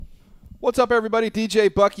What's up, everybody?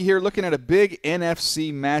 DJ Bucky here, looking at a big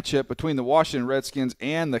NFC matchup between the Washington Redskins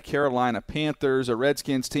and the Carolina Panthers. A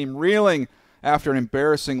Redskins team reeling after an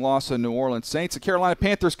embarrassing loss to New Orleans Saints. The Carolina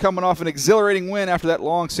Panthers coming off an exhilarating win after that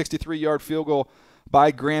long 63-yard field goal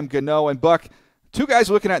by Graham Gano. And Buck, two guys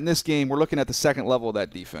we're looking at in this game, we're looking at the second level of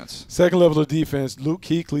that defense. Second level of defense, Luke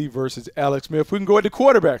Kuechly versus Alex Smith. We can go at the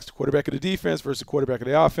quarterbacks, the quarterback of the defense versus the quarterback of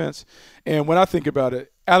the offense. And when I think about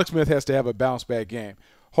it, Alex Smith has to have a bounce-back game.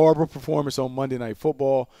 Horrible performance on Monday Night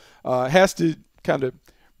Football. Has to kind of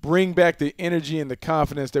bring back the energy and the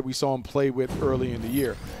confidence that we saw him play with early in the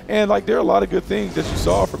year. And, there are a lot of good things that you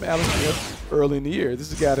saw from Alex Smith early in the year.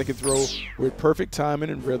 This is a guy that can throw with perfect timing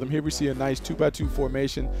and rhythm. Here we see a nice 2-by-2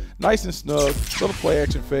 formation, nice and snug, little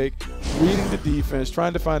play-action fake, reading the defense,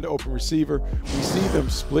 trying to find the open receiver. We see them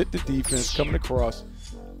split the defense coming across.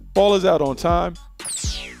 Ball is out on time.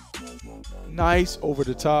 Nice over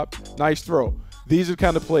the top. Nice throw. These are the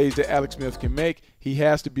kind of plays that Alex Smith can make. He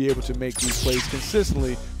has to be able to make these plays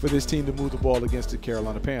consistently for this team to move the ball against the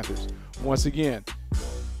Carolina Panthers. Once again,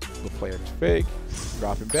 the play action fake,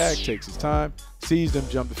 dropping back, takes his time, sees them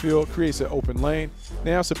jump the field, creates an open lane.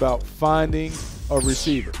 Now it's about finding a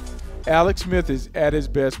receiver. Alex Smith is at his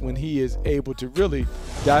best when he is able to really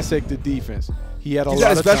dissect the defense. He's at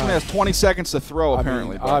his best when he has 20 seconds to throw,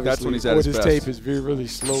 apparently. That's when he's at his best. His tape is really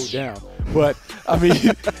slowed down. But,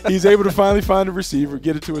 he's able to finally find a receiver,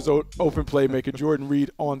 get it to his open playmaker, Jordan Reed,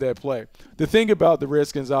 on that play. The thing about the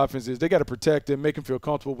Redskins offense is they got to protect him, make him feel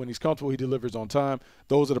comfortable. When he's comfortable, he delivers on time.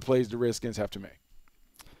 Those are the plays the Redskins have to make.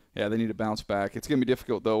 Yeah, they need to bounce back. It's going to be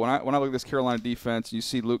difficult, though. When I look at this Carolina defense, you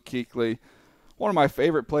see Luke Kuechly, one of my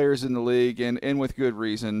favorite players in the league, and with good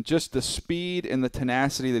reason. Just the speed and the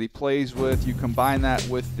tenacity that he plays with. You combine that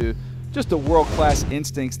with the world-class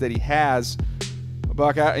instincts that he has.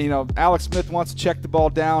 Buck, Alex Smith wants to check the ball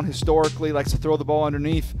down historically, likes to throw the ball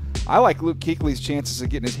underneath. I like Luke Kuechly's chances of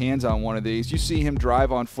getting his hands on one of these. You see him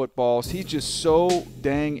drive on footballs. He's just so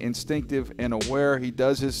dang instinctive and aware. He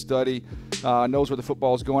does his study, knows where the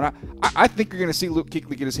football is going. I think you're going to see Luke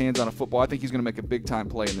Kuechly get his hands on a football. I think he's going to make a big-time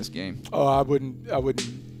play in this game. Oh, I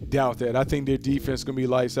wouldn't doubt that. I think their defense is going to be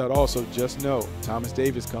lights out. Also, just know Thomas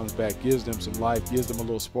Davis comes back, gives them some life, gives them a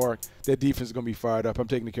little spark. That defense is going to be fired up. I'm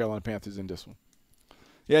taking the Carolina Panthers in this one.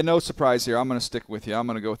 Yeah, no surprise here. I'm going to stick with you. I'm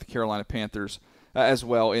going to go with the Carolina Panthers as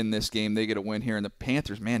well in this game. They get a win here. And the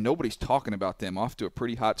Panthers, man, nobody's talking about them. Off to a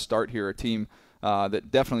pretty hot start here, a team that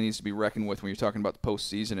definitely needs to be reckoned with when you're talking about the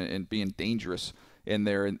postseason and being dangerous in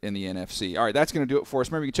there in the NFC. All right, that's going to do it for us.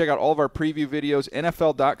 Remember, you can check out all of our preview videos,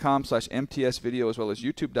 NFL.com/MTS video, as well as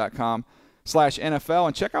YouTube.com/NFL.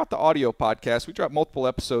 And check out the audio podcast. We drop multiple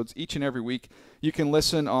episodes each and every week. You can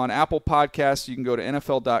listen on Apple Podcasts. You can go to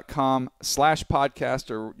NFL.com/podcast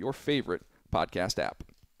or your favorite podcast app.